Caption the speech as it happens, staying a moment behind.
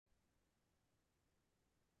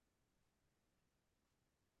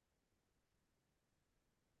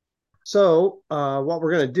What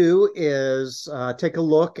we're going to do is take a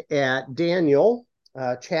look at Daniel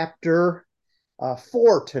chapter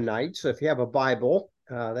 4 tonight. So if you have a Bible,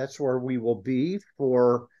 that's where we will be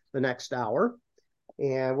for the next hour.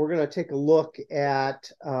 And we're going to take a look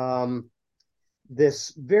at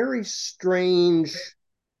this very strange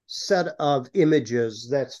set of images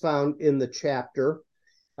that's found in the chapter.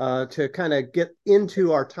 To kind of get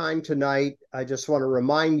into our time tonight, I just want to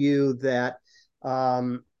remind you that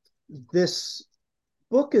this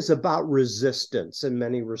book is about resistance in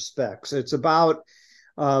many respects. It's about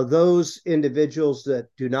those individuals that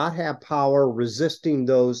do not have power resisting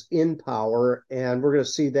those in power. And we're going to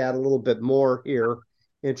see that a little bit more here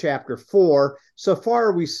in chapter 4. So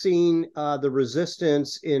far, we've seen the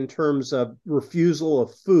resistance in terms of refusal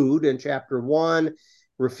of food in chapter 1,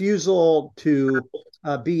 refusal to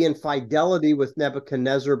be in fidelity with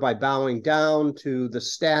Nebuchadnezzar by bowing down to the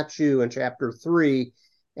statue in chapter 3.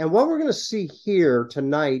 And what we're going to see here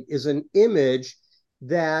tonight is an image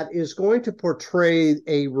that is going to portray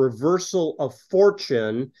a reversal of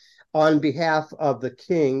fortune on behalf of the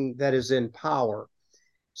king that is in power.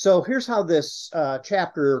 So here's how this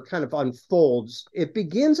chapter kind of unfolds. It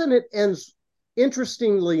begins and it ends,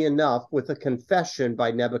 interestingly enough, with a confession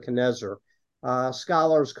by Nebuchadnezzar.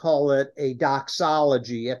 Scholars call it a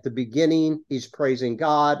doxology. At the beginning, he's praising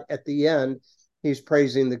God. At the end, he's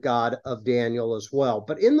praising the God of Daniel as well.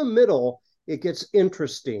 But in the middle, it gets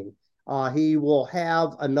interesting. He will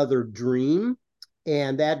have another dream,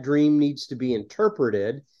 and that dream needs to be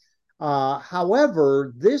interpreted.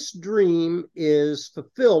 However, this dream is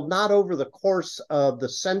fulfilled not over the course of the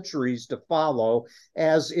centuries to follow,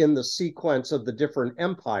 as in the sequence of the different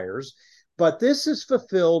empires, but this is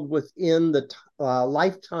fulfilled within the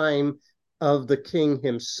lifetime of the king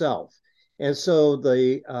himself. And so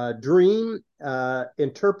the dream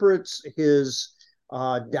interprets his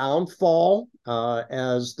downfall,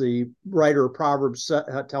 as the writer of Proverbs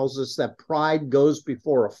tells us that pride goes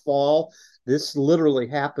before a fall. This literally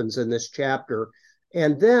happens in this chapter.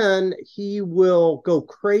 And then he will go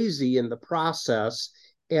crazy in the process.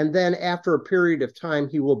 And then after a period of time,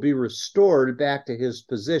 he will be restored back to his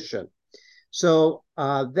position. So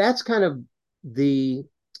that's kind of the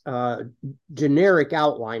generic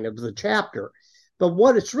outline of the chapter. But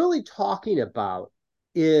what it's really talking about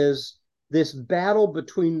is this battle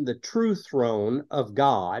between the true throne of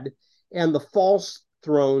God and the false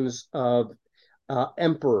thrones of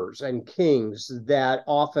emperors and kings that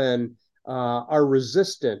often are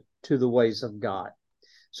resistant to the ways of God.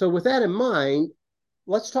 So with that in mind,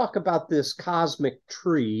 let's talk about this cosmic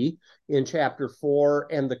tree in chapter 4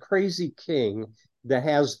 and the crazy king that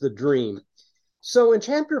has the dream. So in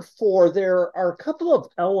chapter 4, there are a couple of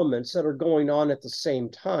elements that are going on at the same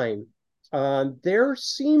time. There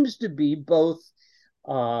seems to be both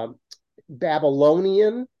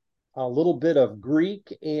Babylonian, a little bit of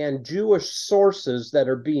Greek, and Jewish sources that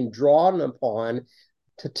are being drawn upon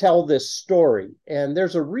to tell this story. And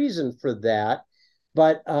there's a reason for that.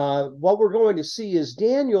 But what we're going to see is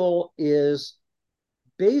Daniel is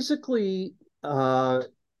basically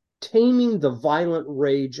taming the violent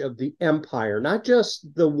rage of the empire, not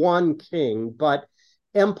just the one king, but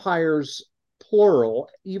empires plural,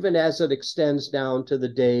 even as it extends down to the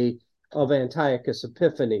day of Antiochus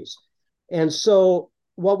Epiphanes. And so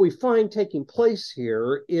what we find taking place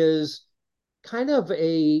here is kind of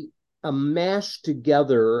a mash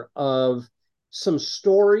together of some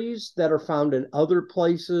stories that are found in other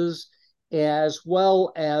places, as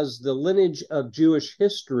well as the lineage of Jewish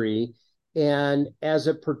history and as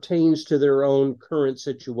it pertains to their own current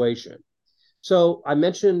situation. So I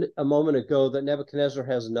mentioned a moment ago that Nebuchadnezzar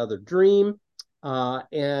has another dream,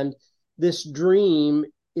 and this dream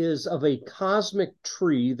is of a cosmic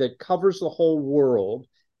tree that covers the whole world.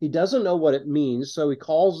 He doesn't know what it means, so he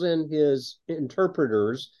calls in his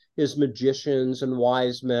interpreters, his magicians and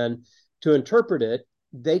wise men, to interpret it.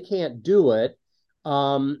 They can't do it.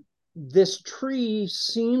 This tree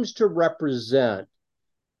seems to represent,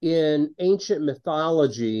 in ancient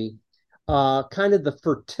mythology, kind of the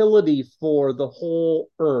fertility for the whole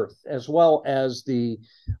earth, as well as the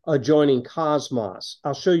adjoining cosmos.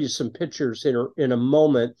 I'll show you some pictures in a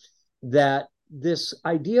moment that this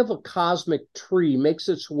idea of a cosmic tree makes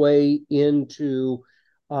its way into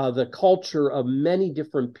the culture of many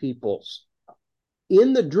different peoples.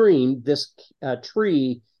 In the dream, this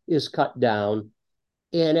tree is cut down,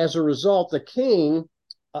 and as a result, the king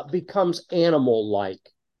becomes animal-like.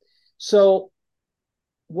 So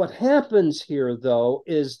what happens here, though,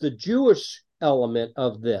 is the Jewish element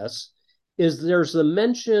of this is there's the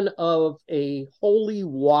mention of a holy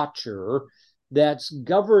watcher that's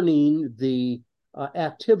governing the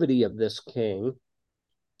activity of this king.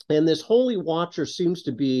 And this holy watcher seems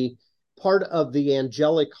to be part of the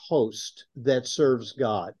angelic host that serves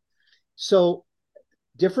God. So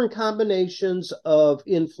different combinations of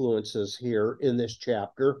influences here in this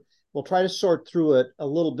chapter. We'll try to sort through it a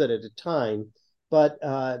little bit at a time. But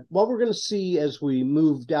what we're going to see as we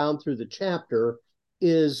move down through the chapter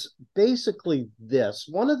is basically this.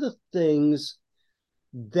 One of the things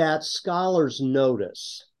that scholars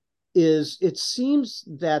notice is it seems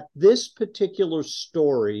that this particular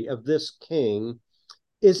story of this king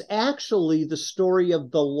is actually the story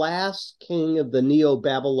of the last king of the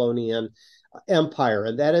Neo-Babylonian Empire,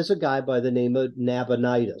 and that is a guy by the name of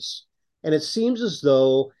Nabonidus. And it seems as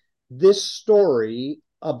though this story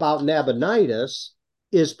about Nabonidus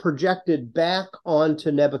is projected back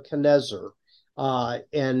onto Nebuchadnezzar,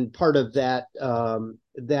 and part of that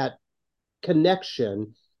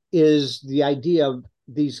connection is the idea of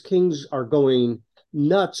these kings are going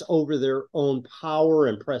nuts over their own power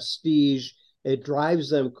and prestige. It drives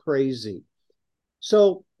them crazy.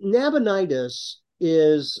 So Nabonidus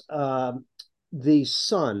is the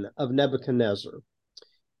son of Nebuchadnezzar.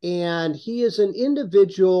 And he is an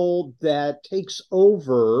individual that takes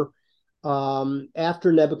over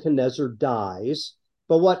after Nebuchadnezzar dies.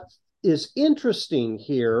 But what is interesting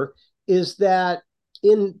here is that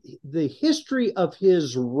in the history of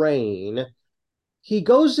his reign, he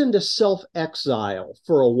goes into self-exile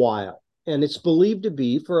for a while, and it's believed to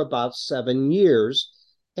be for about 7 years.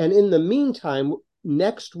 And in the meantime,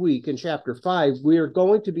 next week in chapter 5, we are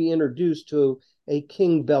going to be introduced to a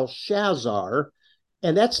king Belshazzar,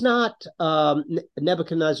 and that's not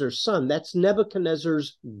Nebuchadnezzar's son. That's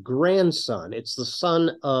Nebuchadnezzar's grandson. It's the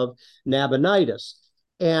son of Nabonidus.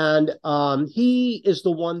 And he is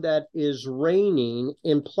the one that is reigning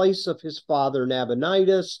in place of his father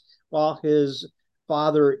Nabonidus while his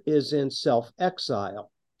father is in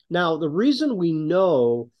self-exile. Now, the reason we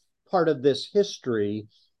know part of this history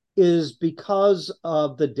is because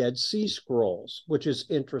of the Dead Sea Scrolls, which is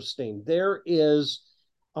interesting. There is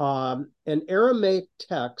an Aramaic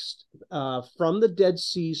text from the Dead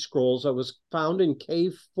Sea Scrolls that was found in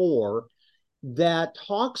Cave 4 that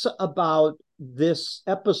talks about this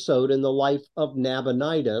episode in the life of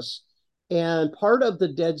Nabonidus. And part of the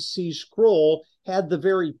Dead Sea Scroll had the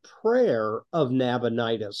very prayer of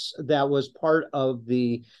Nabonidus that was part of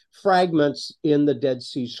the fragments in the Dead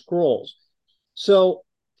Sea Scrolls. So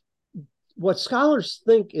what scholars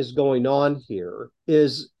think is going on here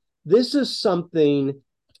is this is something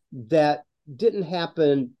that didn't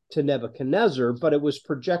happen to Nebuchadnezzar, but it was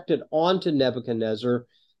projected onto Nebuchadnezzar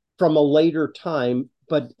from a later time,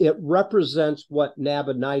 but it represents what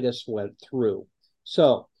Nabonidus went through.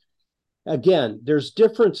 So again, there's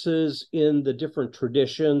differences in the different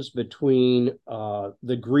traditions between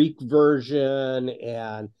the Greek version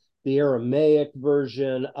and the Aramaic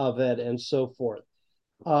version of it and so forth.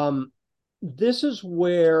 This is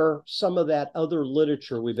where some of that other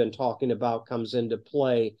literature we've been talking about comes into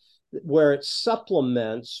play, where it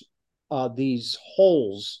supplements these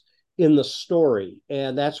holes in the story.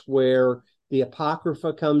 And that's where the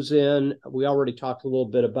Apocrypha comes in. We already talked a little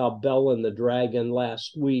bit about Bel and the Dragon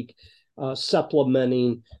last week,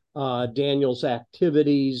 supplementing Daniel's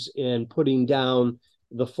activities in putting down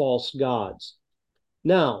the false gods.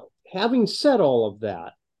 Now, having said all of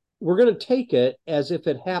that, we're going to take it as if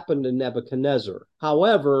it happened to Nebuchadnezzar.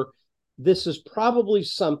 However, this is probably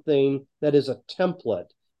something that is a template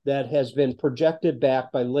that has been projected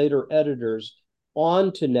back by later editors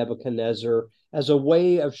onto Nebuchadnezzar as a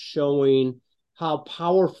way of showing how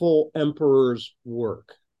powerful emperors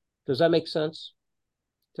work. Does that make sense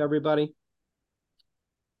to everybody?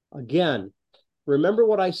 Again, remember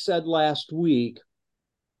what I said last week,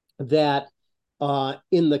 that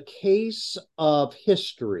in the case of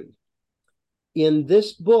history, in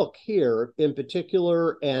this book here in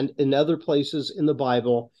particular, and in other places in the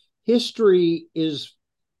Bible, history is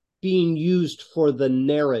being used for the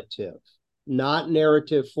narrative, not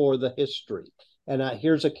narrative for the history. And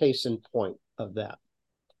here's a case in point of that.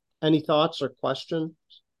 Any thoughts or questions?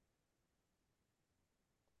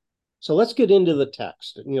 So let's get into the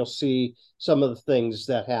text, and you'll see some of the things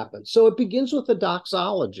that happen. So it begins with a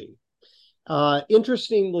doxology.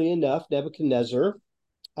 Interestingly enough, Nebuchadnezzar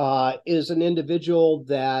is an individual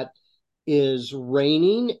that is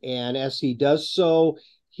reigning, and as he does so,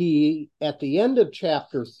 he, at the end of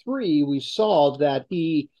chapter 3, we saw that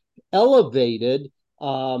he elevated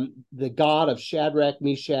the God of Shadrach,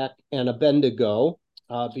 Meshach, and Abednego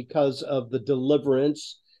because of the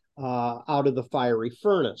deliverance out of the fiery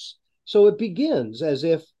furnace. So it begins as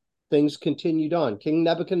if things continued on. King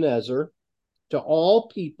Nebuchadnezzar to all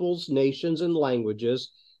peoples, nations, and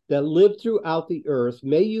languages that live throughout the earth,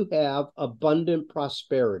 may you have abundant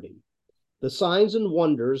prosperity. The signs and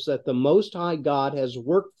wonders that the Most High God has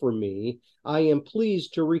worked for me, I am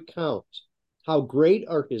pleased to recount. How great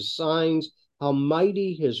are his signs, how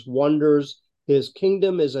mighty his wonders. His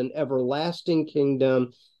kingdom is an everlasting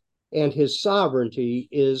kingdom, and his sovereignty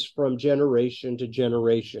is from generation to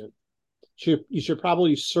generation. You should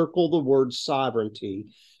probably circle the word sovereignty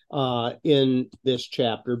in this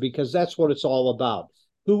chapter, because that's what it's all about.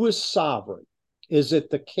 Who is sovereign? Is it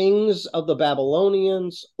the kings of the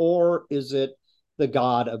Babylonians, or is it the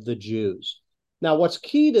God of the Jews? Now, what's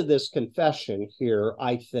key to this confession here,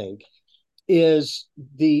 I think, is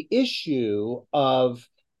the issue of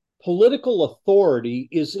political authority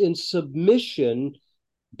is in submission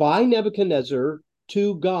by Nebuchadnezzar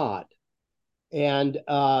to God. And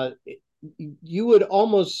you would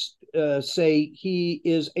almost say he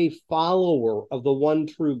is a follower of the one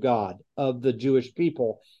true God of the Jewish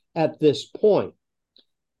people at this point.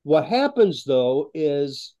 What happens, though,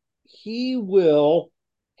 is he will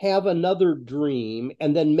have another dream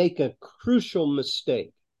and then make a crucial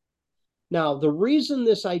mistake. Now, the reason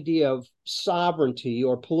this idea of sovereignty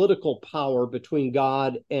or political power between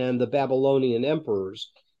God and the Babylonian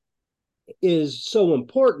emperors is so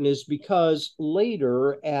important is because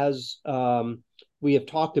later, as we have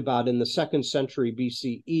talked about in the 2nd century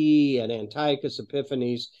BCE and Antiochus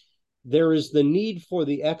Epiphanes, there is the need for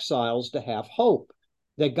the exiles to have hope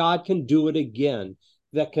that God can do it again,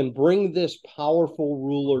 that can bring this powerful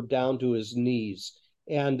ruler down to his knees.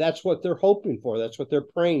 And that's what they're hoping for. That's what they're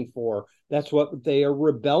praying for. That's what they are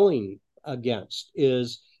rebelling against,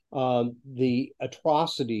 is the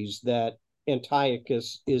atrocities that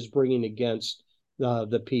Antiochus is bringing against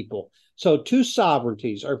the people. So two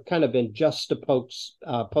sovereignties are kind of in juxtaposed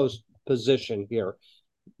position here.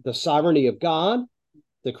 The sovereignty of God,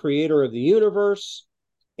 the creator of the universe,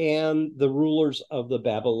 and the rulers of the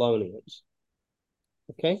Babylonians.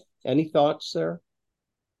 Okay, any thoughts there?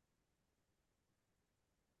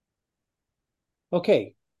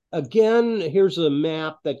 Okay, again, here's a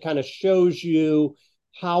map that kind of shows you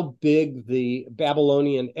how big the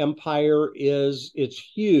Babylonian Empire is. It's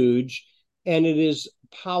huge, and it is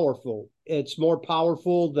powerful. It's more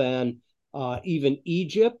powerful than even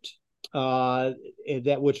Egypt,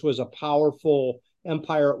 which was a powerful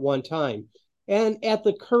empire at one time. And at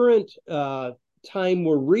the current time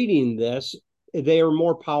we're reading this, they are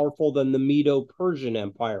more powerful than the Medo-Persian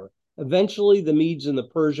Empire. Eventually, the Medes and the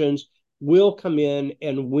Persians will come in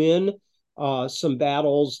and win some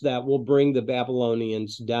battles that will bring the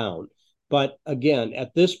Babylonians down. But again,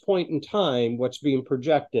 at this point in time, what's being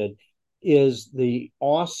projected is the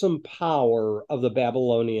awesome power of the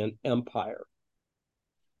Babylonian Empire.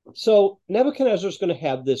 So Nebuchadnezzar is going to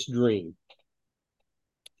have this dream,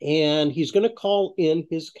 and he's going to call in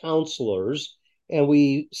his counselors, and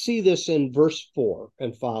we see this in verse 4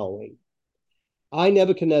 and following. I,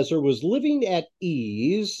 Nebuchadnezzar, was living at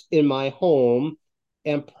ease in my home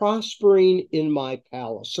and prospering in my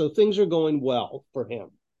palace. So things are going well for him.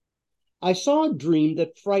 I saw a dream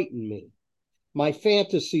that frightened me. My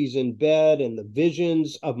fantasies in bed and the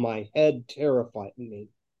visions of my head terrified me.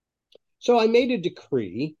 So I made a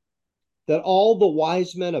decree that all the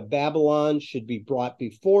wise men of Babylon should be brought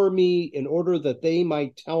before me in order that they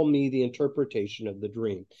might tell me the interpretation of the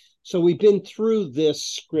dream. So we've been through this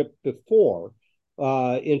script before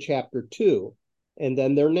in chapter 2. And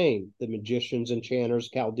then they're named. The magicians, enchanters,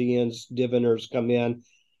 Chaldeans, diviners come in,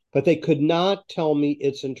 but they could not tell me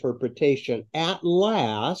its interpretation. At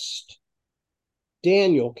last,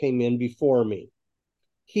 Daniel came in before me.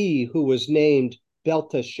 He who was named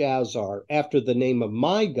Belteshazzar, after the name of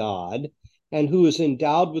my God, and who is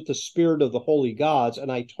endowed with the spirit of the holy gods,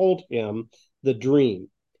 and I told him the dream.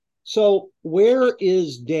 So where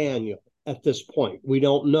is Daniel at this point? We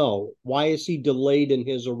don't know. Why is he delayed in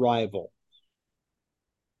his arrival?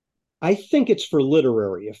 I think it's for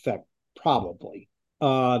literary effect, probably,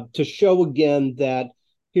 to show again that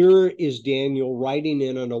here is Daniel riding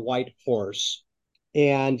in on a white horse,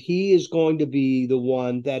 and he is going to be the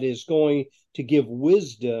one that is going to give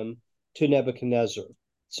wisdom to Nebuchadnezzar.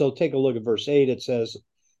 So take a look at verse 8. It says,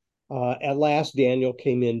 at last Daniel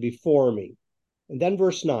came in before me. And then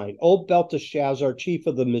verse 9, O Belteshazzar, chief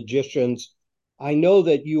of the magicians, I know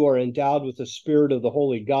that you are endowed with the spirit of the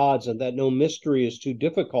holy gods, and that no mystery is too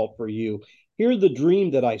difficult for you. Hear the dream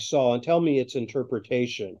that I saw and tell me its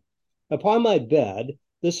interpretation. Upon my bed,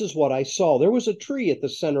 this is what I saw. There was a tree at the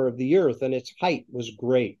center of the earth, and its height was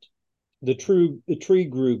great. The tree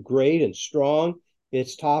grew great and strong.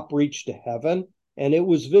 Its top reached to heaven. and it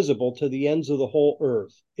was visible to the ends of the whole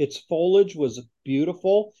earth. Its foliage was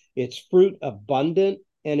beautiful, its fruit abundant,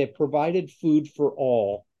 and it provided food for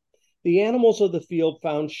all. The animals of the field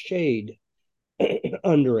found shade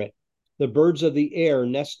under it. The birds of the air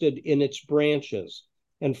nested in its branches,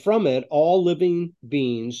 and from it all living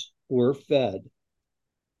beings were fed.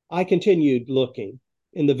 I continued looking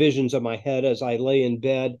in the visions of my head as I lay in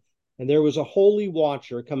bed, and there was a holy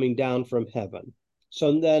watcher coming down from heaven.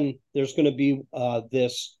 So then there's going to be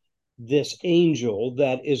this angel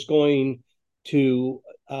that is going to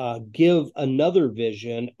give another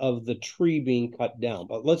vision of the tree being cut down.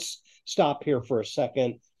 But let's stop here for a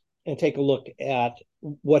second and take a look at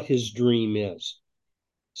what his dream is.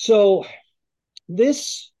 So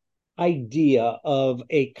this idea of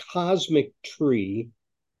a cosmic tree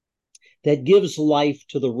that gives life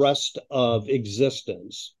to the rest of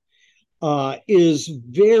existence is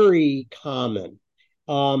very common.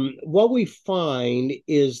 What we find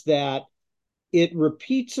is that it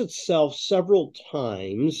repeats itself several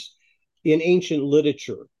times in ancient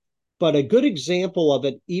literature. But a good example of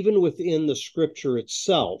it, even within the scripture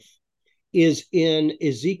itself, is in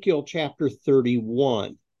Ezekiel chapter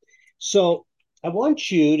 31. So I want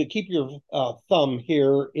you to keep your thumb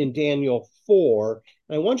here in Daniel 4.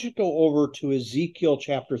 And I want you to go over to Ezekiel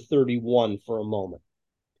chapter 31 for a moment.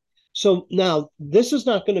 So now, this is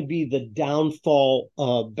not going to be the downfall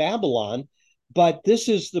of Babylon, but this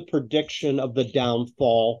is the prediction of the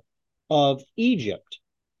downfall of Egypt.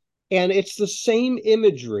 And it's the same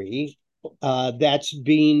imagery that's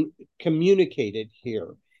being communicated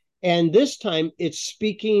here. And this time it's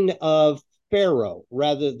speaking of Pharaoh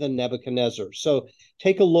rather than Nebuchadnezzar. So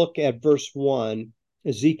take a look at verse 1,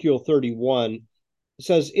 Ezekiel 31. It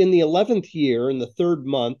says, "In the 11th year, in the 3rd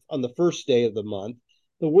month, on the 1st day of the month,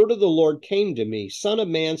 the word of the Lord came to me, Son of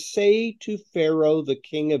man, say to Pharaoh, the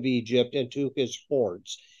king of Egypt, and to his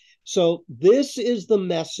hordes." So this is the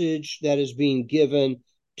message that is being given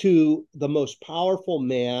to the most powerful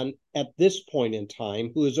man at this point in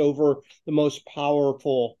time, who is over the most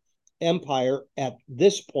powerful empire at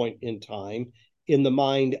this point in time in the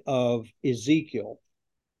mind of Ezekiel.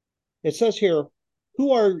 It says here,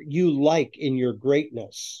 "Who are you like in your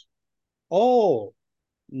greatness?" Oh,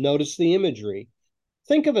 notice the imagery.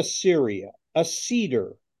 Think of Assyria, a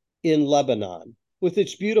cedar in Lebanon, with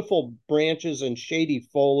its beautiful branches and shady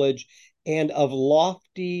foliage and of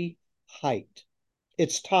lofty height.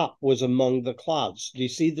 Its top was among the clouds. Do you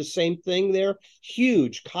see the same thing there?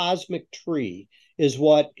 Huge cosmic tree is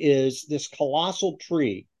what is this colossal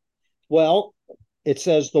tree. Well, it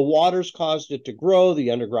says the waters caused it to grow,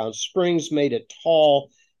 the underground springs made it tall,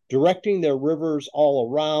 directing their rivers all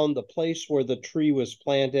around the place where the tree was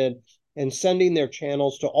planted, and sending their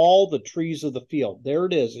channels to all the trees of the field. There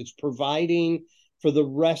it is. It's providing for the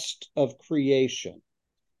rest of creation.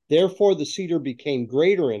 Therefore, the cedar became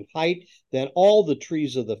greater in height than all the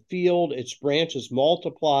trees of the field. Its branches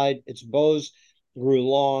multiplied, its boughs grew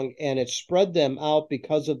long, and it spread them out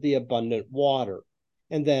because of the abundant water.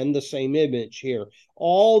 And then the same image here.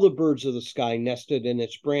 All the birds of the sky nested in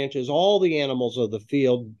its branches. All the animals of the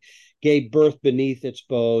field gave birth beneath its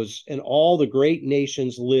boughs, and all the great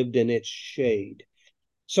nations lived in its shade.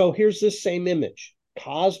 So here's this same image.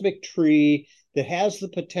 Cosmic tree that has the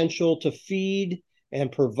potential to feed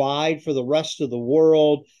and provide for the rest of the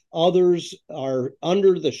world. Others are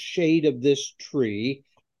under the shade of this tree.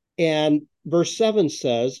 And verse 7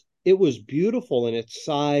 says, "It was beautiful in its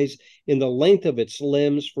size, in the length of its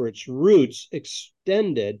limbs, for its roots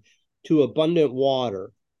extended to abundant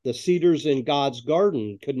water. The cedars in God's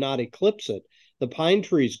garden could not eclipse it. The pine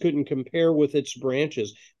trees couldn't compare with its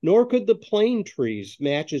branches, nor could the plane trees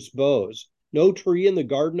match its boughs. No tree in the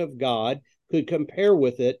garden of God could compare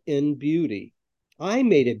with it in beauty. I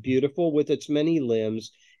made it beautiful with its many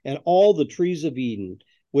limbs, and all the trees of Eden,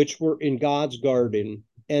 which were in God's garden,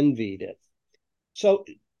 envied it." So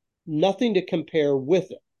nothing to compare with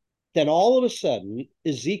it. Then all of a sudden,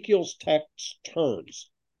 Ezekiel's text turns.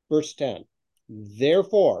 Verse 10,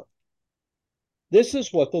 "Therefore, this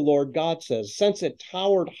is what the Lord God says, since it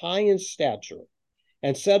towered high in stature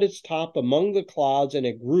and set its top among the clouds, and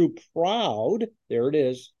it grew proud," there it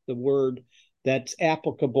is, the word that's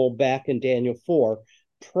applicable back in Daniel 4,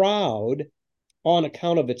 "proud on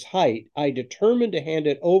account of its height, I determined to hand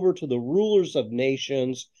it over to the rulers of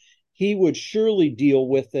nations. He would surely deal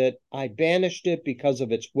with it. I banished it because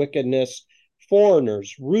of its wickedness.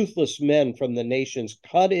 Foreigners, ruthless men from the nations,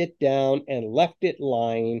 cut it down and left it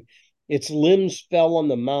lying. Its limbs fell on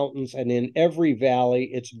the mountains, and in every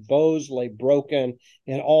valley its boughs lay broken,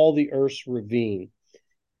 and all the earth's ravine."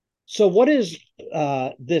 So what is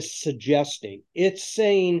this suggesting? It's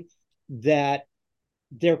saying that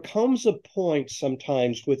there comes a point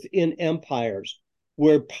sometimes within empires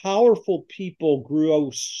where powerful people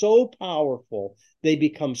grow so powerful, they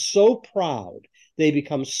become so proud, they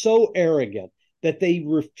become so arrogant that they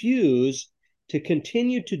refuse to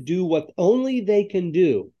continue to do what only they can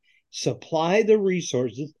do, supply the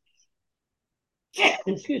resources,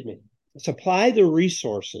 excuse me, supply the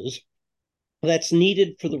resources that's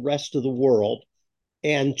needed for the rest of the world,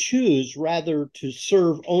 and choose rather to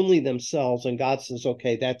serve only themselves. And God says,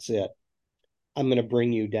 okay, that's it. I'm going to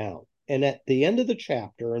bring you down. And at the end of the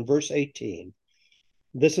chapter, in verse 18,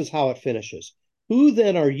 this is how it finishes. Who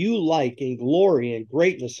then are you like in glory and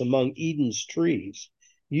greatness among Eden's trees?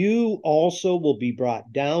 You also will be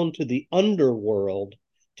brought down to the underworld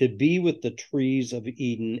to be with the trees of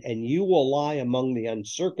Eden, and you will lie among the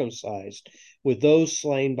uncircumcised with those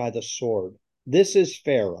slain by the sword. This is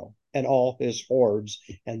Pharaoh and all his hordes,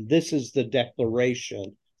 and this is the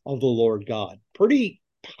declaration of the Lord God. Pretty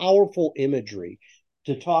powerful imagery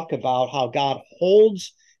to talk about how God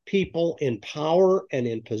holds people in power and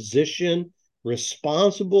in position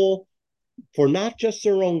responsible for not just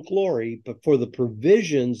their own glory, but for the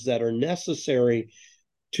provisions that are necessary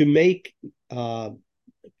to make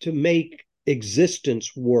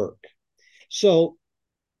existence work. So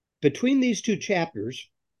between these two chapters,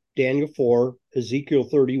 Daniel 4, Ezekiel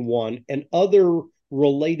 31, and other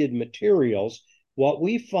related materials, what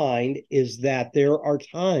we find is that there are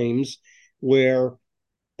times where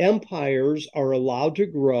empires are allowed to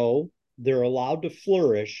grow, they're allowed to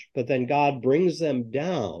flourish, but then God brings them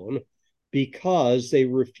down because they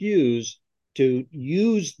refuse to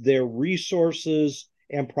use their resources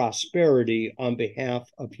and prosperity on behalf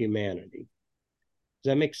of humanity.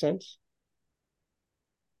 Does that make sense?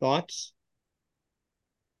 Thoughts?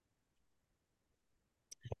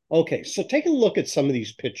 Okay, so take a look at some of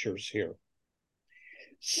these pictures here.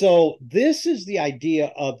 So this is the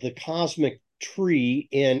idea of the cosmic tree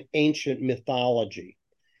in ancient mythology.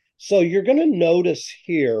 So you're going to notice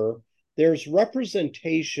here, there's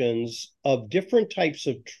representations of different types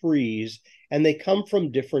of trees, and they come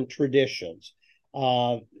from different traditions.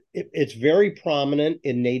 It's very prominent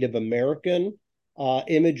in Native American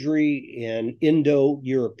imagery, in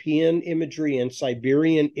Indo-European imagery, and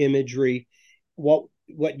Siberian imagery. What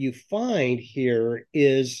you find here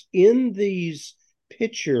is in these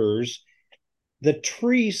pictures, the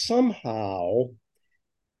tree somehow,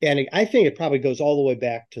 and I think it probably goes all the way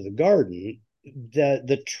back to the garden,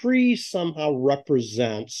 the tree somehow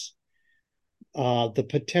represents the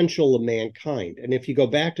potential of mankind. And if you go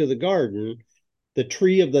back to the garden, the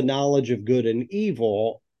tree of the knowledge of good and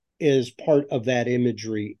evil is part of that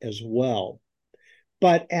imagery as well.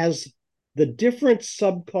 But as the different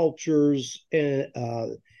subcultures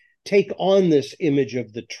take on this image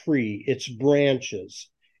of the tree, its branches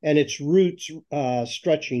and its roots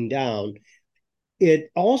stretching down,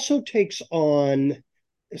 it also takes on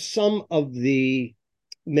some of the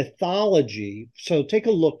mythology. So take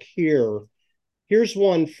a look here. Here's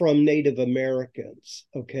one from Native Americans.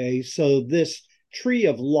 Okay, so this tree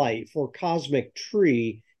of life or cosmic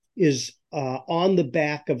tree is on the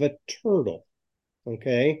back of a turtle.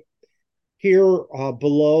 Okay, here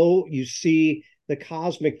below you see the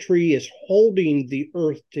cosmic tree is holding the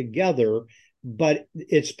earth together, but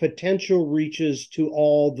its potential reaches to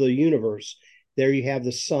all the universe. There you have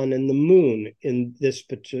the sun and the moon in this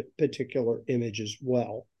particular image as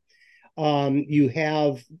well. You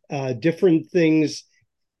have different things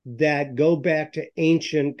that go back to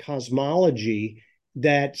ancient cosmology,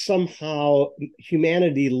 that somehow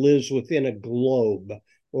humanity lives within a globe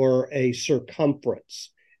or a circumference.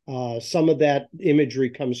 Some of that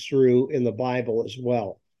imagery comes through in the Bible as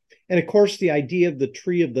well. And of course, the idea of the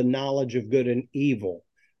tree of the knowledge of good and evil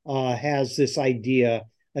has this idea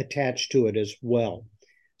attached to it as well.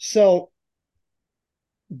 So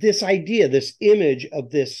this idea, this image of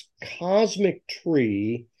this cosmic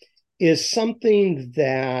tree is something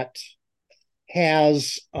that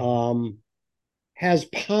has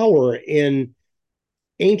power in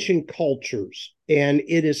ancient cultures, and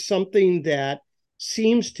it is something that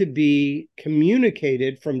seems to be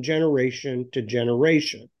communicated from generation to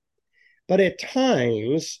generation. But at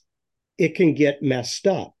times, it can get messed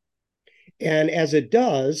up. And as it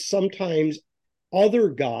does, sometimes other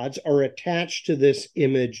gods are attached to this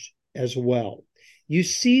image as well. You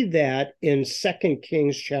see that in 2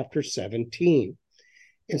 Kings chapter 17.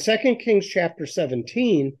 In 2 Kings chapter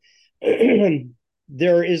 17,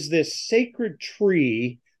 there is this sacred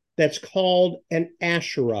tree that's called an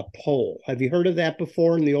Asherah pole. Have you heard of that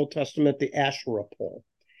before in the Old Testament, the Asherah pole?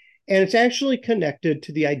 And it's actually connected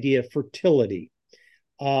to the idea of fertility.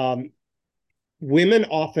 women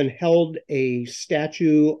often held a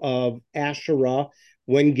statue of Asherah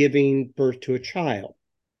when giving birth to a child.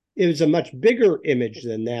 It was a much bigger image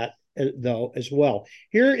than that, though, as well.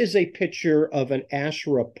 Here is a picture of an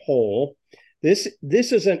Asherah pole. This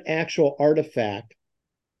is an actual artifact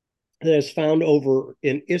that is found over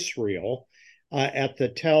in Israel at the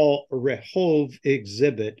Tel Rehov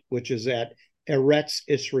exhibit, which is at Eretz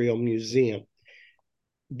Israel Museum.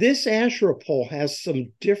 This Asherah pole has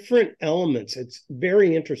some different elements. It's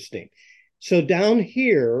very interesting. So down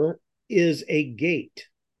here is a gate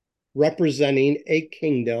representing a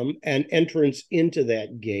kingdom and entrance into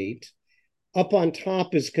that gate. Up on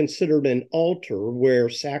top is considered an altar where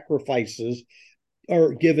sacrifices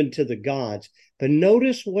are given to the gods. But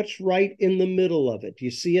notice what's right in the middle of it. Do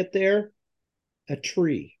you see it there? A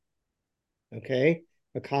tree. Okay?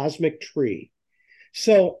 A cosmic tree.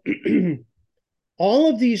 So all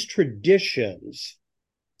of these traditions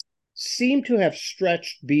seem to have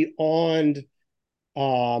stretched beyond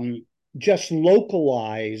just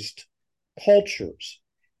localized cultures.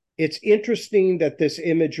 It's interesting that this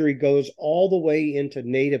imagery goes all the way into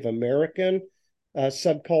Native American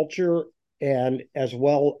subculture and as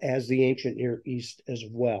well as the ancient Near East as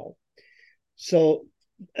well. So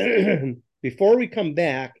before we come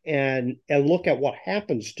back and look at what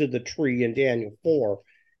happens to the tree in Daniel 4,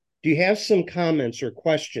 do you have some comments or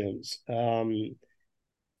questions?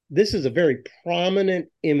 This is a very prominent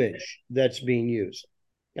image that's being used.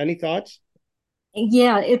 Any thoughts?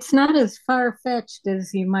 Yeah, it's not as far-fetched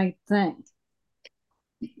as you might think.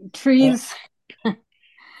 Trees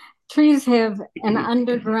trees have an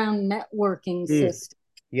underground networking system.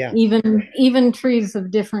 Yeah. Even trees of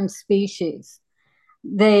different species.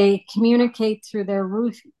 They communicate through their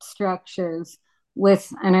root structures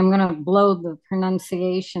with, and I'm going to blow the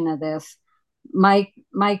pronunciation of this,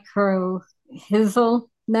 mycorrhizal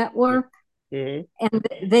network. Mm-hmm. And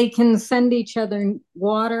they can send each other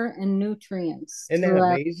water and nutrients. Isn't that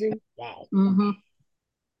throughout. amazing? Wow. Mm-hmm.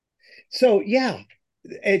 So, yeah,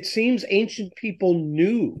 it seems ancient people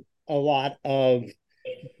knew a lot of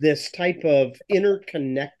this type of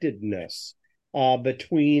interconnectedness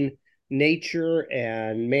between nature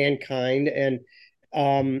and mankind. And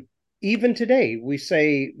even today, we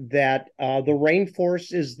say that the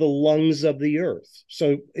rainforest is the lungs of the earth.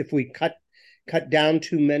 So if we cut down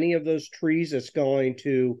too many of those trees, it's going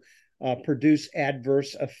to produce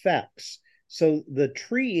adverse effects. So the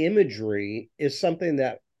tree imagery is something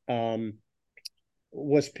that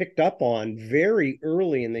was picked up on very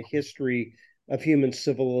early in the history of human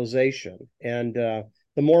civilization. And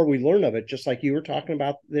the more we learn of it, just like you were talking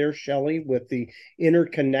about there, Shelley, with the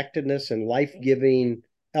interconnectedness and life-giving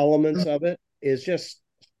elements of it, is just,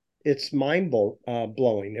 it's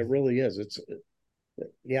mind-blowing. It really is.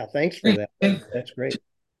 Yeah, thanks for that. That's great.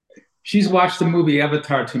 She's watched the movie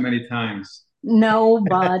Avatar too many times. No,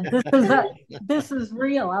 bud. This is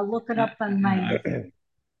real. I'll look it up on my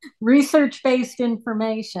research-based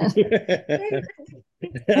information.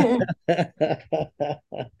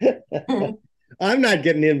 I'm not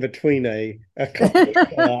getting in between a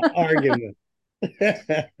couple argument.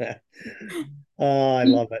 Oh, I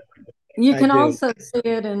love it. You can also see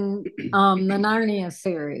it in the Narnia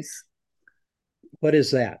series. What is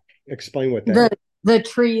that? Explain what that is. The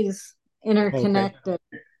trees interconnected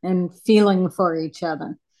and feeling for each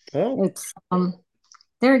other. Oh. It's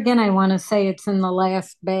there again, I want to say it's in the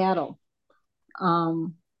last battle.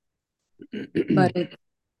 But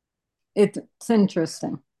it's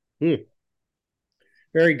interesting.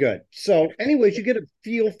 Very good. So anyways, you get a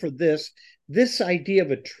feel for this idea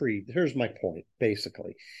of a tree. Here's my point,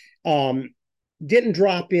 basically. Didn't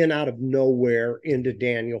drop in out of nowhere into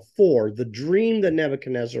Daniel 4. The dream that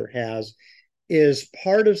Nebuchadnezzar has is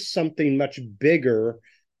part of something much bigger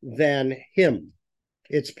than him.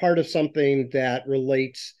 It's part of something that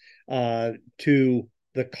relates to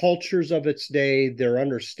the cultures of its day, their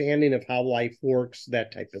understanding of how life works,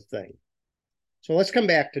 that type of thing. So let's come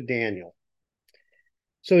back to Daniel.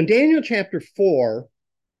 So in Daniel chapter 4,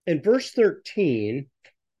 in verse 13,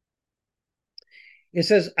 it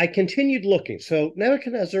says, I continued looking. So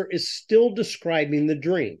Nebuchadnezzar is still describing the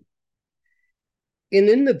dream. And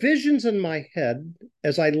in the visions in my head,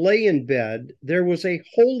 as I lay in bed, there was a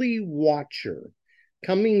holy watcher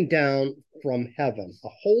coming down from heaven, a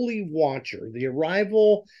holy watcher, the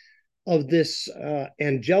arrival of this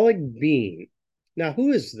angelic being. Now,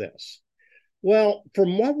 who is this? Well,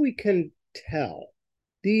 from what we can tell,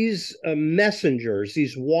 these messengers,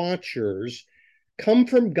 these watchers, come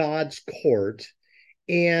from God's court,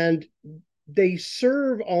 and they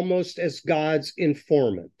serve almost as God's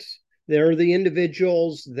informants. They're the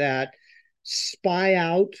individuals that spy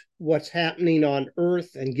out what's happening on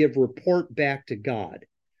earth and give report back to God.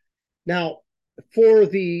 Now, for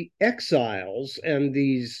the exiles and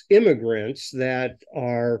these immigrants that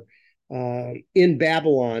are in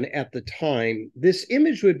Babylon at the time, this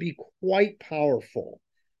image would be quite powerful.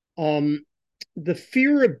 The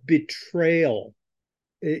fear of betrayal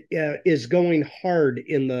is going hard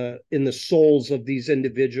in the souls of these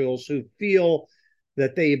individuals who feel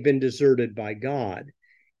that they have been deserted by God.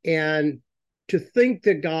 And to think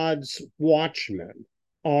that God's watchmen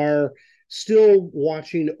are still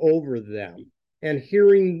watching over them and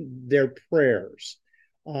hearing their prayers.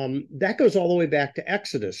 That goes all the way back to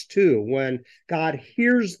Exodus, too, when God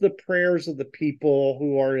hears the prayers of the people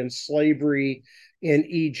who are in slavery in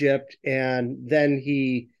Egypt, and then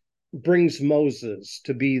he brings Moses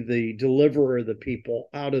to be the deliverer of the people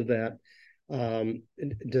out of that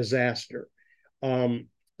disaster.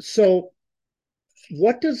 So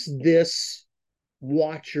what does this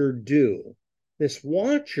watcher do? This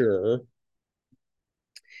watcher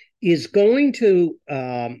is going to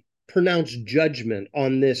pronounce judgment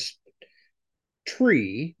on this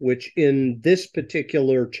tree, which in this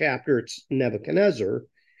particular chapter, it's Nebuchadnezzar.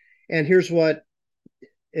 And here's what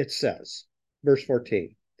it says, verse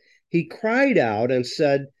 14. He cried out and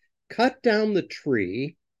said, cut down the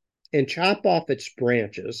tree and chop off its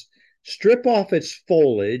branches, strip off its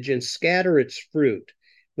foliage and scatter its fruit.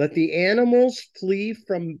 Let the animals flee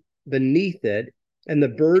from beneath it and the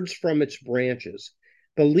birds from its branches.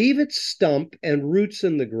 But leave its stump and roots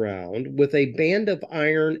in the ground with a band of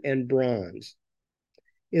iron and bronze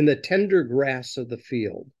in the tender grass of the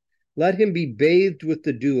field. Let him be bathed with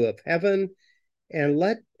the dew of heaven, and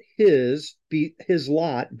let his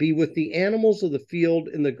lot be with the animals of the field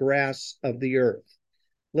in the grass of the earth.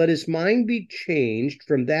 Let his mind be changed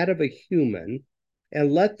from that of a human,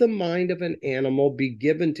 and let the mind of an animal be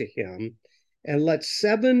given to him, and let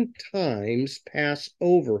 7 times pass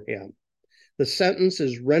over him. The sentence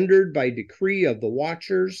is rendered by decree of the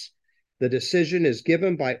watchers. The decision is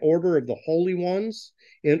given by order of the holy ones,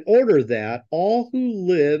 in order that all who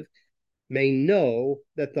live may know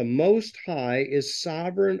that the Most High is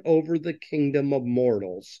sovereign over the kingdom of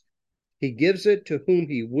mortals. He gives it to whom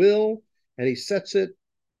he will, and he sets it.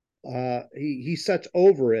 He sets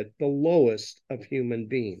over it the lowest of human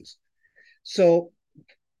beings. So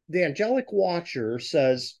the angelic watcher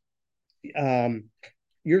says,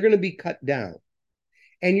 you're going to be cut down,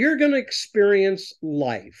 and you're going to experience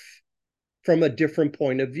life from a different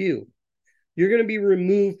point of view. You're going to be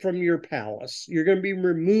removed from your palace. You're going to be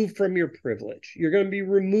removed from your privilege. You're going to be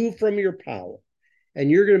removed from your power,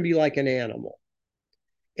 and you're going to be like an animal.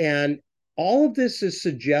 And all of this is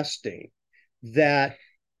suggesting that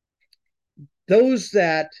those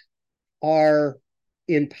that are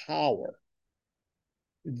in power,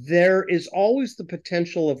 there is always the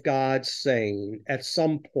potential of God saying at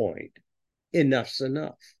some point, enough's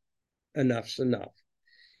enough. Enough's enough.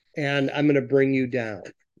 And I'm going to bring you down.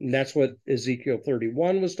 And that's what Ezekiel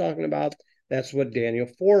 31 was talking about. That's what Daniel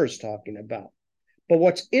 4 is talking about. But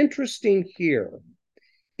what's interesting here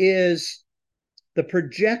is the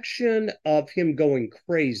projection of him going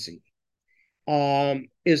crazy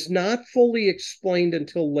is not fully explained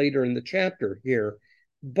until later in the chapter here,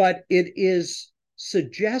 but it is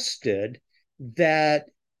suggested that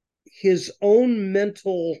his own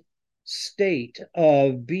mental state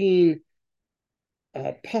of being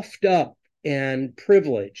puffed up and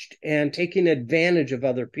privileged and taking advantage of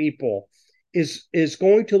other people is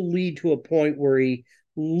going to lead to a point where he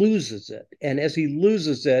loses it. And as he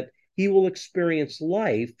loses it, he will experience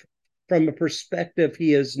life from a perspective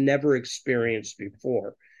he has never experienced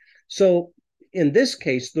before. So in this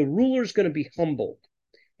case, the ruler is going to be humbled.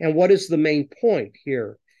 And what is the main point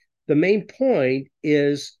here? The main point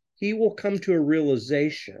is he will come to a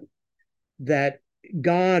realization that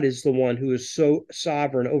God is the one who is so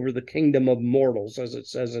sovereign over the kingdom of mortals, as it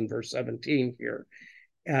says in verse 17 here.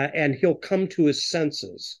 And he'll come to his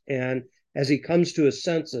senses. And as he comes to his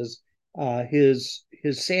senses, his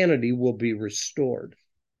sanity will be restored.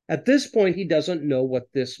 At this point, he doesn't know what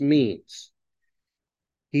this means.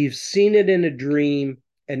 He's seen it in a dream,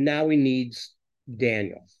 and now he needs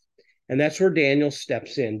Daniel. And that's where Daniel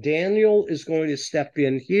steps in. Daniel is going to step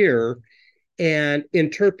in here and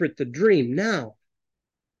interpret the dream. Now,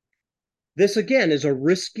 this again is a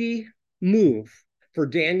risky move for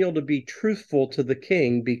Daniel to be truthful to the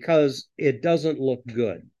king, because it doesn't look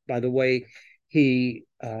good by the way he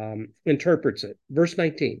interprets it. Verse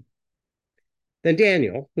 19. Then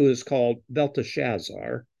Daniel, who is called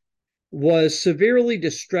Belteshazzar, was severely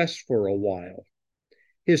distressed for a while.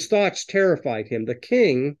 His thoughts terrified him. The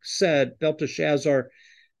king said, Belteshazzar,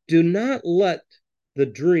 Do not let the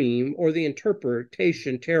dream or the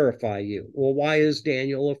interpretation terrify you. Well, why is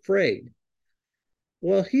Daniel afraid?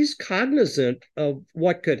 Well, he's cognizant of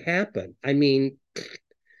what could happen. I mean,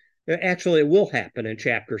 actually, it will happen in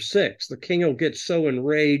chapter 6. The king will get so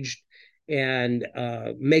enraged and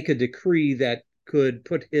make a decree that could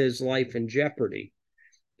put his life in jeopardy.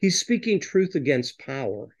 He's speaking truth against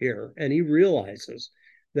power here, and he realizes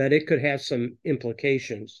that it could have some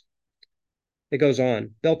implications. It goes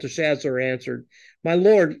on. Belteshazzar answered, "My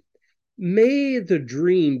lord, may the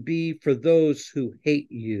dream be for those who hate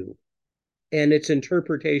you, and its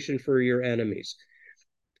interpretation for your enemies.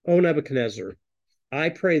 O Nebuchadnezzar, I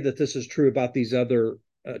pray that this is true about these other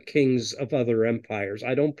kings of other empires.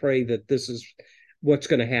 I don't pray that this is what's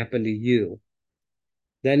going to happen to you."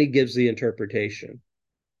 Then he gives the interpretation.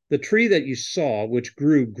 "The tree that you saw, which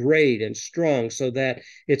grew great and strong, so that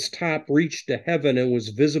its top reached to heaven and was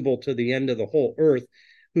visible to the end of the whole earth,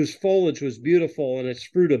 whose foliage was beautiful and its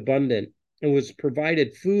fruit abundant, and was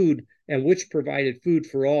provided food, and which provided food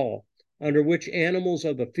for all, under which animals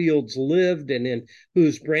of the fields lived, and in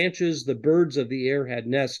whose branches the birds of the air had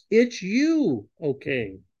nests. It's you, O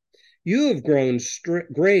king. You have grown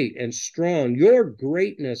great and strong. Your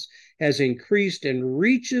greatness has increased and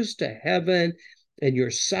reaches to heaven, and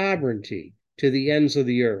your sovereignty to the ends of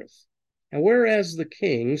the earth. And whereas the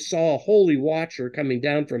king saw a holy watcher coming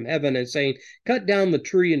down from heaven and saying, 'Cut down the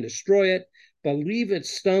tree and destroy it, but leave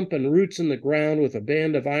its stump and roots in the ground with a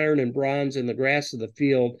band of iron and bronze in the grass of the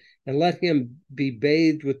field, and let him be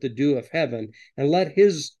bathed with the dew of heaven, and let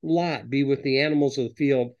his lot be with the animals of the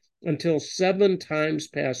field, until 7 times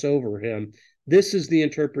pass over him.' This is the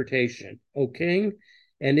interpretation, O king,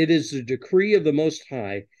 and it is the decree of the Most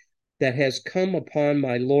High that has come upon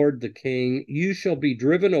my lord the king. You shall be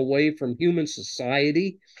driven away from human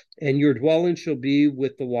society, and your dwelling shall be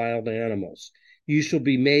with the wild animals. You shall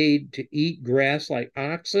be made to eat grass like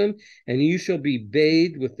oxen, and you shall be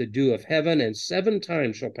bathed with the dew of heaven, and 7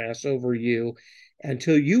 times shall pass over you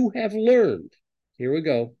until you have learned," here we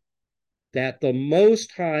go, "that the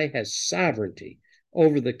Most High has sovereignty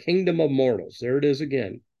over the kingdom of mortals." There it is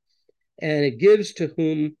again. "And it gives to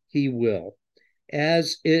whom he will.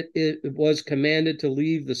 As it was commanded to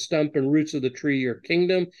leave the stump and roots of the tree, your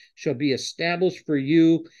kingdom shall be established for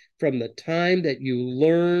you from the time that you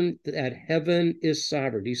learn that heaven is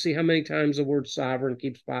sovereign." Do you see how many times the word sovereign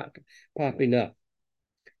keeps popping up?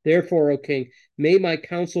 "Therefore, O king, may my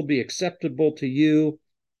counsel be acceptable to you.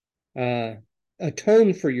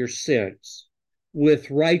 Atone for your sins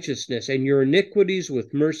with righteousness, and your iniquities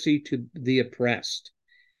with mercy to the oppressed,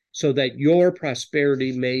 so that your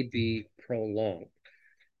prosperity may be prolonged."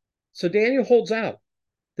 So Daniel holds out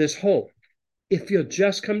this hope. If you'll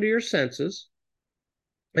just come to your senses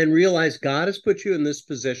and realize God has put you in this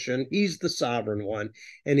position, he's the sovereign one,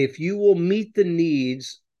 and if you will meet the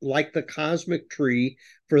needs like the cosmic tree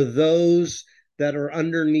for those that are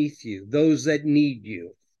underneath you, those that need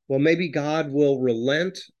you, well, maybe God will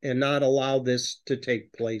relent and not allow this to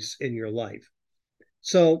take place in your life.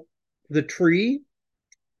 So the tree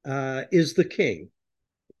is the king,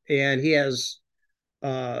 and he has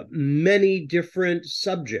many different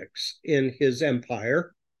subjects in his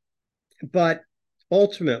empire, but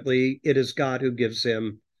ultimately it is God who gives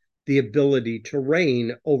him the ability to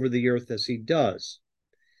reign over the earth as he does.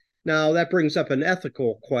 Now that brings up an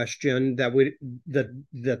ethical question that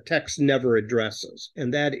the text never addresses,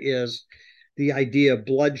 and that is the idea of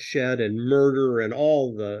bloodshed and murder and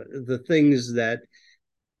all the things that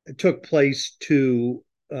took place to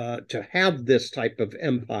have this type of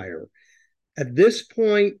empire. At this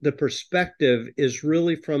point, the perspective is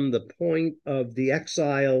really from the point of the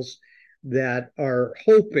exiles that are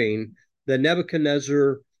hoping that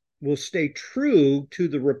Nebuchadnezzar will stay true to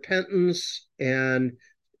the repentance and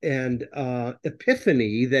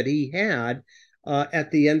epiphany that he had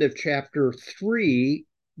at the end of chapter 3,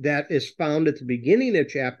 that is found at the beginning of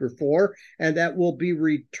chapter 4, and that will be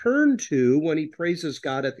returned to when he praises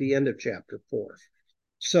God at the end of chapter 4.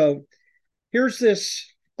 So here's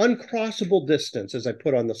this uncrossable distance, as I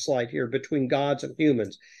put on the slide here, between gods and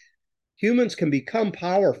humans. Humans can become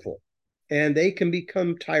powerful and they can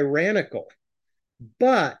become tyrannical,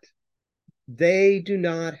 but they do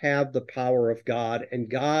not have the power of God, and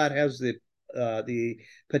God has the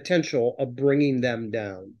potential of bringing them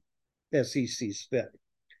down as he sees fit.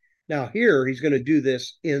 Now here he's going to do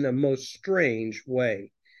this in a most strange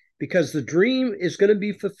way, because the dream is going to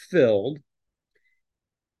be fulfilled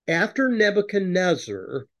after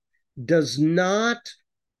Nebuchadnezzar does not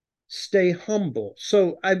stay humble.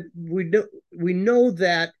 So we know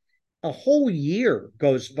that a whole year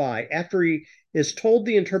goes by after he is told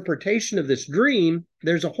the interpretation of this dream.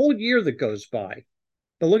 There's a whole year that goes by.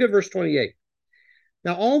 But look at verse 28.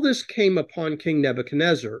 Now, all this came upon King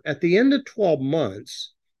Nebuchadnezzar. At the end of 12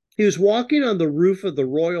 months, he was walking on the roof of the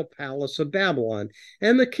royal palace of Babylon.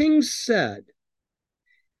 And the king said,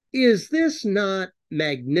 "Is this not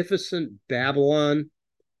magnificent Babylon,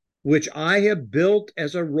 which I have built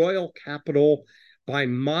as a royal capital by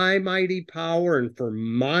my mighty power and for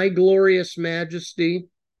my glorious majesty?"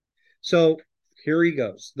 So here he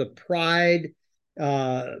goes. The pride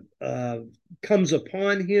comes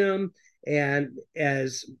upon him. And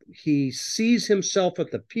as he sees himself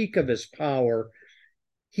at the peak of his power,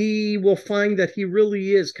 he will find that he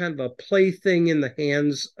really is kind of a plaything in the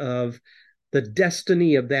hands of the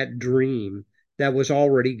destiny of that dream that was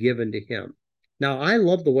already given to him. Now, I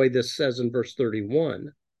love the way this says in verse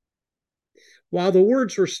 31, while the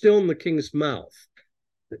words were still in the king's mouth.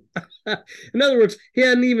 In other words, he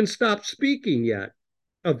hadn't even stopped speaking yet.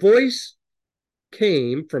 A voice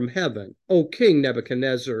came from heaven. "O King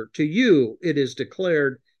Nebuchadnezzar, to you it is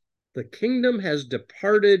declared, the kingdom has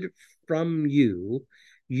departed from you.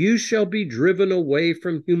 You shall be driven away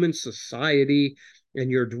from human society,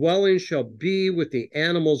 and your dwelling shall be with the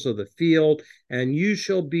animals of the field, and you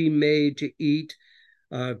shall be made to eat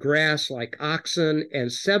grass like oxen,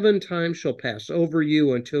 and 7 times shall pass over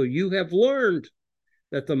you until you have learned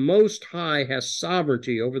that the Most High has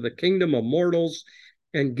sovereignty over the kingdom of mortals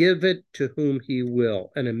and give it to whom he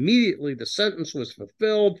will." And immediately the sentence was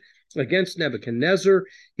fulfilled against Nebuchadnezzar.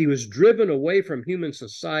 He was driven away from human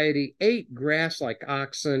society, ate grass like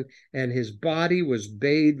oxen, and his body was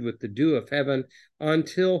bathed with the dew of heaven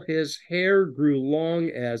until his hair grew long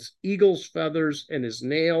as eagle's feathers and his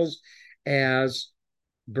nails as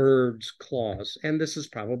birds' claws. And this is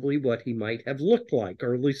probably what he might have looked like,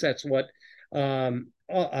 or at least that's what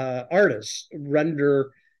artists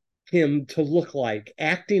render him to look like,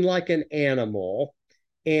 acting like an animal.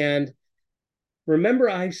 And remember,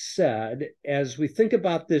 I said, as we think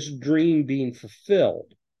about this dream being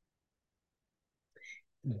fulfilled,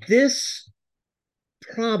 this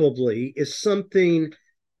probably is something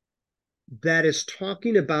that is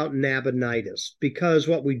talking about Nabonidus, because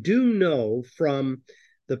what we do know from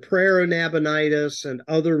the prayer of Nabonidus and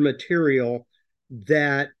other material,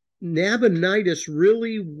 that Nabonidus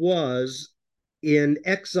really was in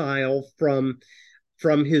exile from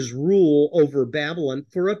his rule over Babylon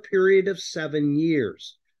for a period of 7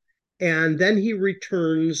 years. And then he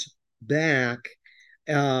returns back,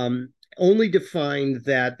 only to find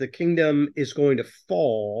that the kingdom is going to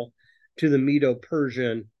fall to the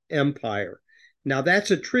Medo-Persian Empire. Now, that's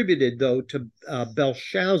attributed, though, to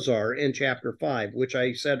Belshazzar in chapter 5, which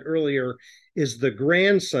I said earlier is the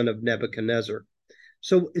grandson of Nebuchadnezzar.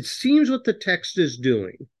 So it seems what the text is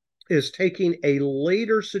doing is taking a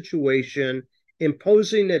later situation,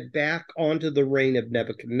 imposing it back onto the reign of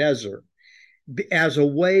Nebuchadnezzar as a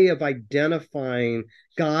way of identifying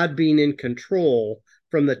God being in control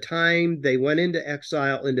from the time they went into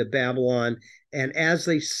exile into Babylon, and as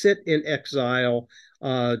they sit in exile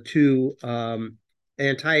to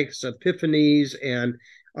Antiochus Epiphanes and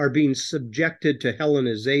are being subjected to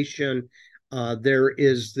Hellenization, there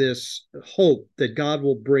is this hope that God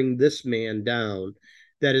will bring this man down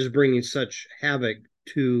that is bringing such havoc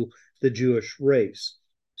to the Jewish race.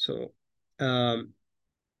 So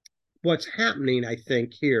what's happening, I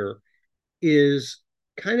think, here is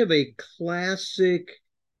kind of a classic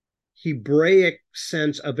Hebraic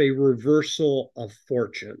sense of a reversal of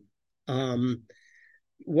fortune.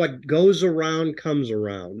 What goes around comes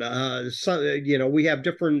around. We have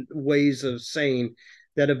different ways of saying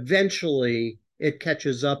that eventually it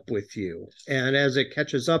catches up with you. And as it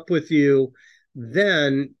catches up with you,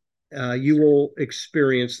 then you will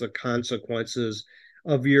experience the consequences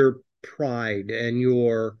of your pride and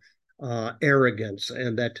your arrogance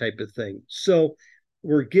and that type of thing. So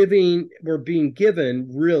we're being given,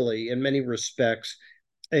 really, in many respects,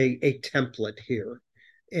 a template here.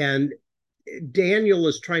 And Daniel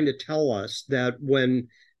is trying to tell us that when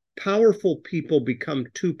powerful people become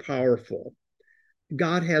too powerful,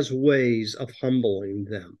 God has ways of humbling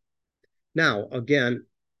them. Now, again,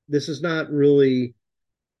 this is not really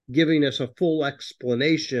giving us a full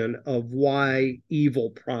explanation of why evil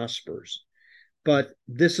prospers, but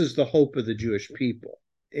this is the hope of the Jewish people,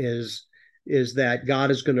 is that God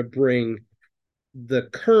is going to bring the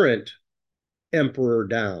current emperor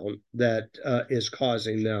down that is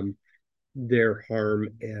causing them their harm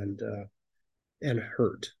and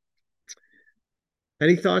hurt.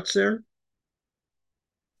 Any thoughts there?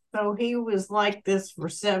 So he was like this for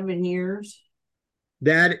 7 years?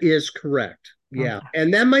 That is correct. Yeah. Okay.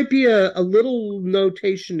 And that might be a little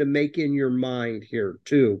notation to make in your mind here,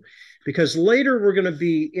 too, because later we're going to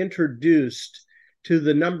be introduced to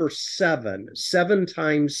the number seven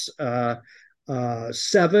times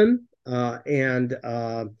seven, and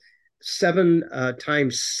seven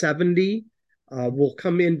times 70 will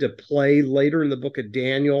come into play later in the book of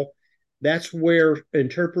Daniel. That's where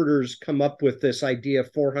interpreters come up with this idea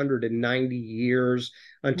of 490 years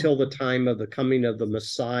until the time of the coming of the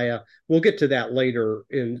Messiah. We'll get to that later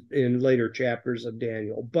in later chapters of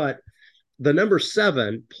Daniel. But the number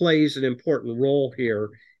seven plays an important role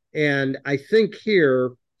here. And I think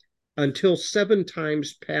here, until seven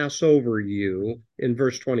times pass over you in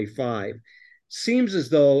verse 25, seems as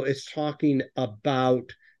though it's talking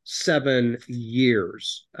about 7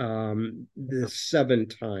 years, the seven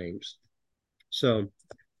times. So,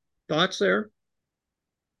 thoughts there?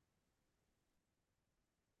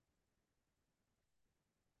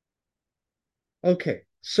 Okay,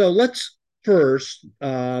 so let's first,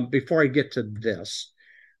 before I get to this,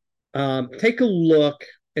 take a look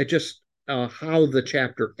at just how the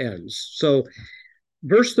chapter ends. So,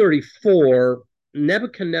 verse 34,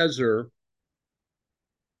 Nebuchadnezzar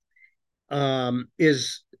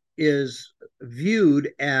is viewed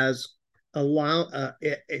as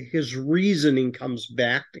his reasoning comes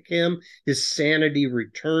back to him, his sanity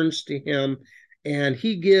returns to him, and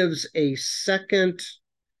he gives a second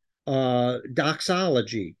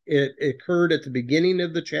doxology. It occurred at the beginning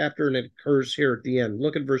of the chapter and it occurs here at the end.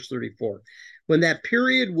 Look at verse 34. When that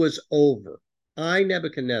period was over, I,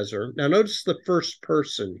 Nebuchadnezzar, now notice the first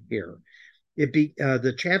person here.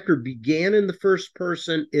 The chapter began in the first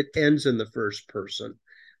person, it ends in the first person.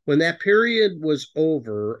 When that period was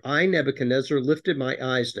over, I, Nebuchadnezzar, lifted my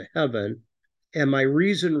eyes to heaven, and my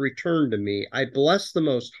reason returned to me. I blessed the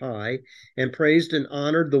Most High and praised and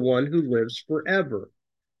honored the one who lives forever.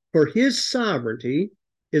 For his sovereignty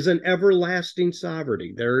is an everlasting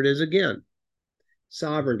sovereignty. There it is again.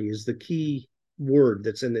 Sovereignty is the key word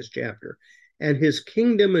that's in this chapter. And his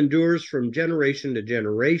kingdom endures from generation to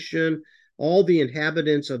generation. All the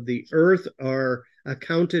inhabitants of the earth are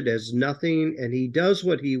accounted as nothing, and he does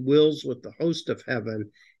what he wills with the host of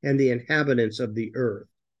heaven and the inhabitants of the earth.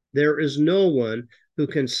 There is no one who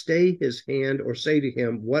can stay his hand or say to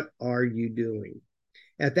him, "What are you doing?"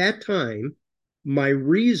 At that time, my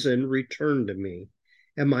reason returned to me,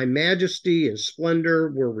 and my majesty and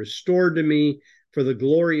splendor were restored to me for the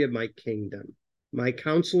glory of my kingdom. My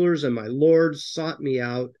counselors and my lords sought me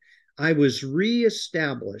out. I was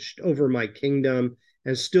reestablished over my kingdom,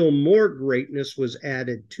 and still more greatness was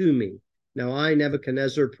added to me. Now I,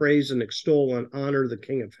 Nebuchadnezzar, praise and extol and honor the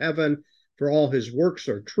King of heaven, for all his works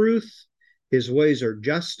are truth, his ways are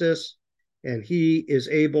justice, and he is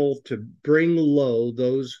able to bring low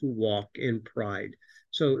those who walk in pride.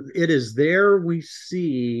 So it is there we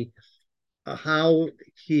see how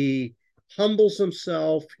he humbles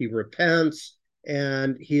himself, he repents,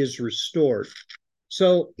 and he is restored.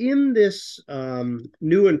 So in this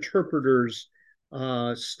New Interpreter's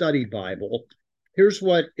Study Bible, here's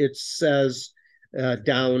what it says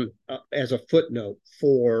down as a footnote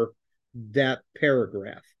for that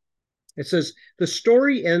paragraph. It says, the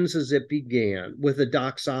story ends as it began, with a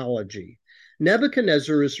doxology.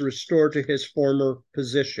 Nebuchadnezzar is restored to his former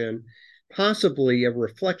position, possibly a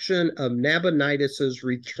reflection of Nabonidus's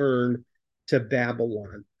return to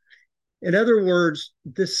Babylon. In other words,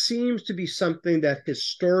 this seems to be something that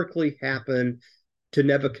historically happened to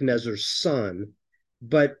Nebuchadnezzar's son,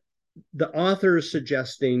 but the author is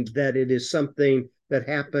suggesting that it is something that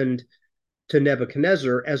happened to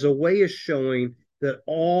Nebuchadnezzar as a way of showing that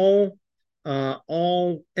all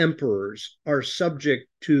emperors are subject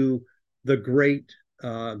to the great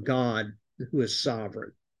God who is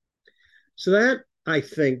sovereign. So that, I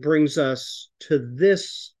think, brings us to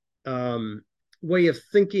this way of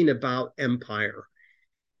thinking about empire.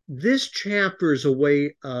 This chapter is a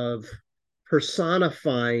way of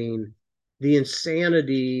personifying the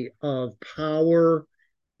insanity of power,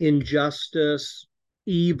 injustice,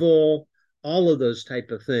 evil, all of those type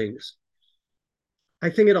of things. I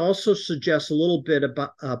think it also suggests a little bit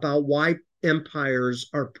about why empires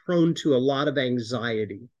are prone to a lot of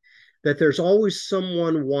anxiety, that there's always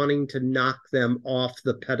someone wanting to knock them off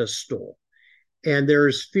the pedestal. And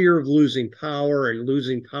there's fear of losing power, and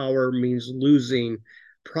losing power means losing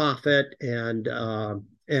profit and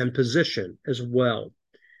position as well.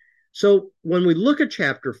 So when we look at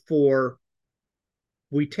chapter 4,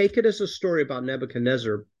 we take it as a story about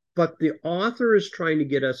Nebuchadnezzar, but the author is trying to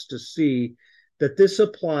get us to see that this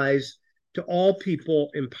applies to all people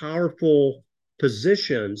in powerful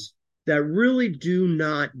positions that really do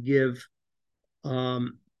not give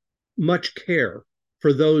much care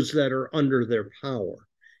for those that are under their power.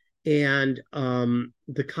 And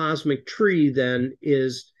the cosmic tree then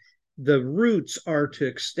is the roots are to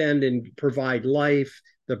extend and provide life.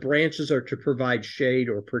 The branches are to provide shade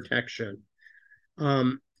or protection.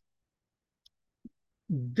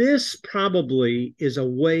 This probably is a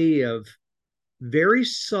way of very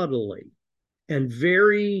subtly and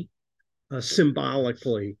very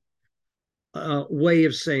symbolically a way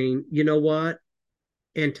of saying, you know what?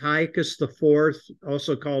 Antiochus the Fourth,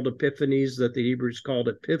 also called Epiphanes, that the Hebrews called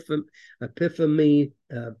Epiphany,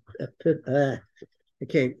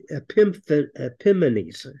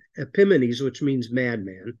 Epimanes, which means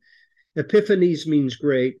madman. Epiphanes means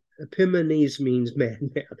great. Epimanes means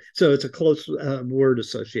madman. So it's a close word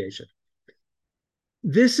association.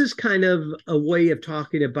 This is kind of a way of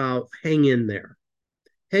talking about hang in there.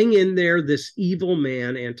 Hang in there, this evil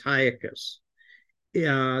man, Antiochus.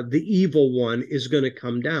 The evil one is going to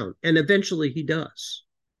come down. And eventually he does.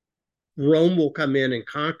 Rome will come in and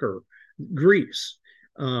conquer Greece.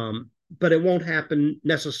 But it won't happen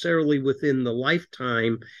necessarily within the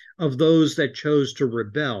lifetime of those that chose to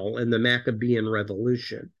rebel in the Maccabean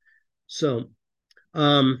Revolution. So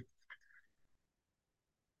one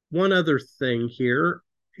other thing here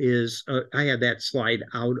is I had that slide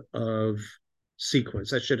out of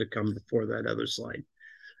sequence. I should have come before that other slide.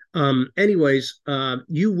 Anyways,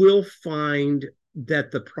 you will find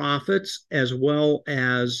that the prophets, as well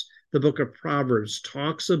as the book of Proverbs,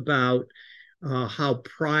 talks about how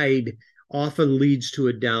pride often leads to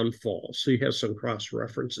a downfall. So you have some cross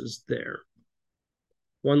references there.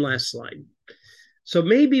 One last slide. So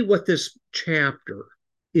maybe what this chapter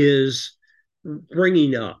is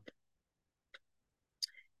bringing up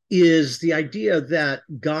is the idea that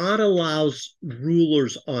God allows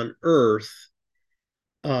rulers on earth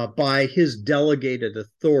by his delegated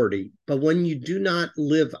authority. But when you do not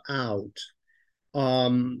live out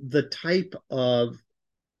the type of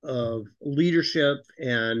leadership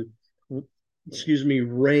and,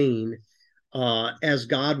 reign as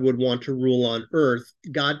God would want to rule on earth,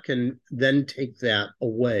 God can then take that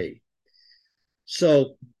away.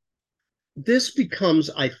 So this becomes,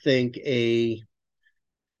 I think, a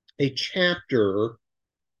chapter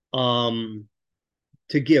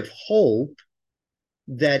to give hope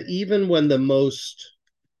that even when the most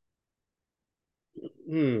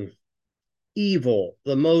evil,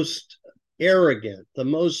 the most arrogant, the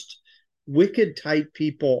most wicked type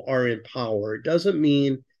people are in power, it doesn't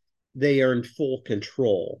mean they are in full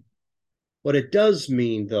control. What it does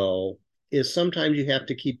mean, though, is sometimes you have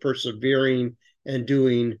to keep persevering and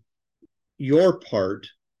doing your part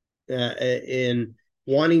in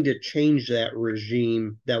wanting to change that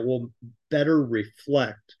regime that will better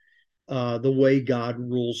reflect the way God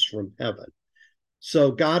rules from heaven.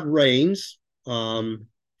 So God reigns.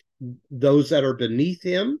 Those that are beneath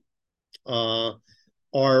him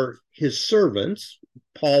are his servants.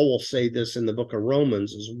 Paul will say this in the book of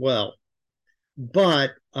Romans as well.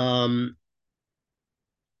 But the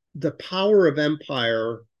power of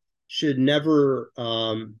empire should never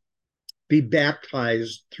be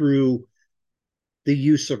baptized through the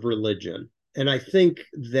use of religion. And I think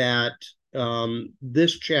that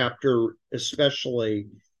this chapter especially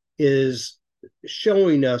is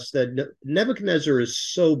showing us that Nebuchadnezzar is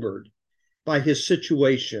sobered by his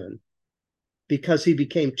situation because he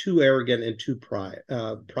became too arrogant and too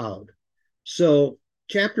proud. So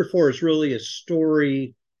chapter 4 is really a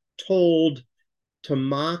story told to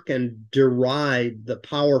mock and deride the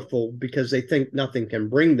powerful because they think nothing can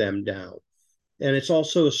bring them down. And it's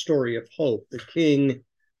also a story of hope. The king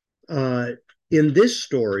in this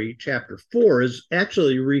story, chapter 4, is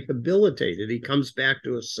actually rehabilitated. He comes back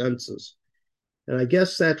to his senses. And I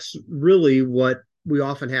guess that's really what we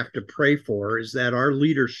often have to pray for, is that our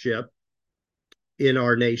leadership in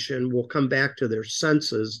our nation will come back to their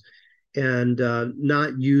senses and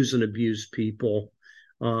not use and abuse people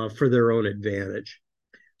for their own advantage.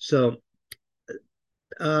 So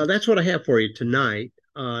that's what I have for you tonight.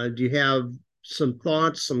 Do you have some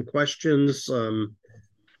thoughts, some questions, some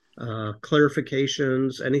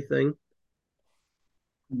clarifications, anything?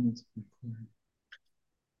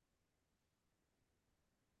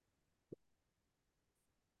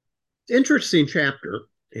 Interesting chapter.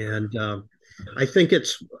 And I think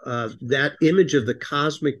it's that image of the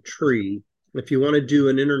cosmic tree. If you want to do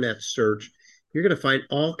an internet search, you're going to find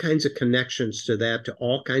all kinds of connections to that, to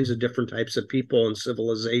all kinds of different types of people and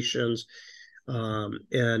civilizations.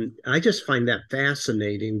 And I just find that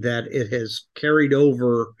fascinating that it has carried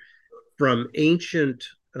over from ancient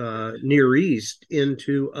Near East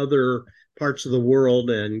into other parts of the world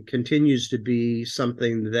and continues to be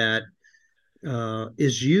something that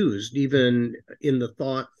is used even in the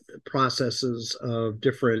thought processes of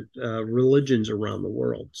different religions around the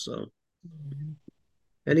world. So,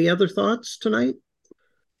 any other thoughts tonight?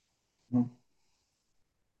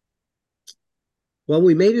 Well,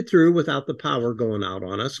 we made it through without the power going out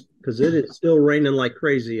on us because it is still raining like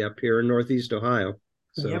crazy up here in Northeast Ohio.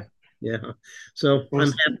 So, Yep. yeah. So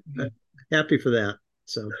I'm happy for that.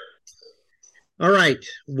 So, all right.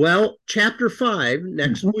 Well, chapter 5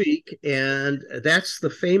 next week, and that's the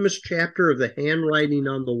famous chapter of the handwriting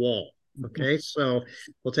on the wall. Okay, so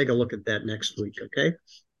we'll take a look at that next week. Okay.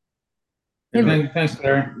 Thanks,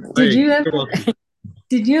 Larry.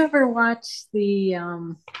 Did you ever watch the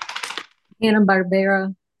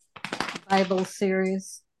Hanna-Barbera Bible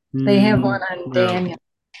series? They have one on Daniel.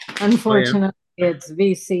 Unfortunately, it's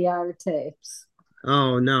VCR tapes.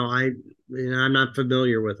 Oh no, I'm not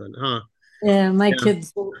familiar with it, huh? Yeah, my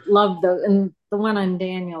kids love those, and the one on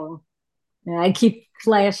Daniel. Yeah, I keep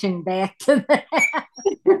flashing back to that.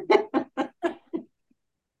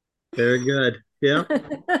 Very good. Yeah.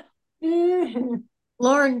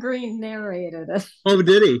 Lauren Green narrated it. Oh,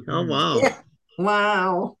 did he? Oh, wow. Yeah.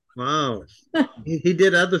 Wow. Wow. He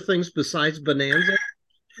did other things besides Bonanza?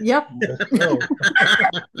 Yep.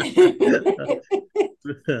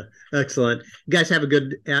 Excellent. You guys have a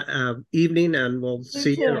good evening, and we'll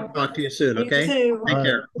see you. Talk to you soon, okay? Take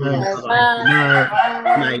care. Bye.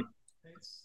 Bye. Night.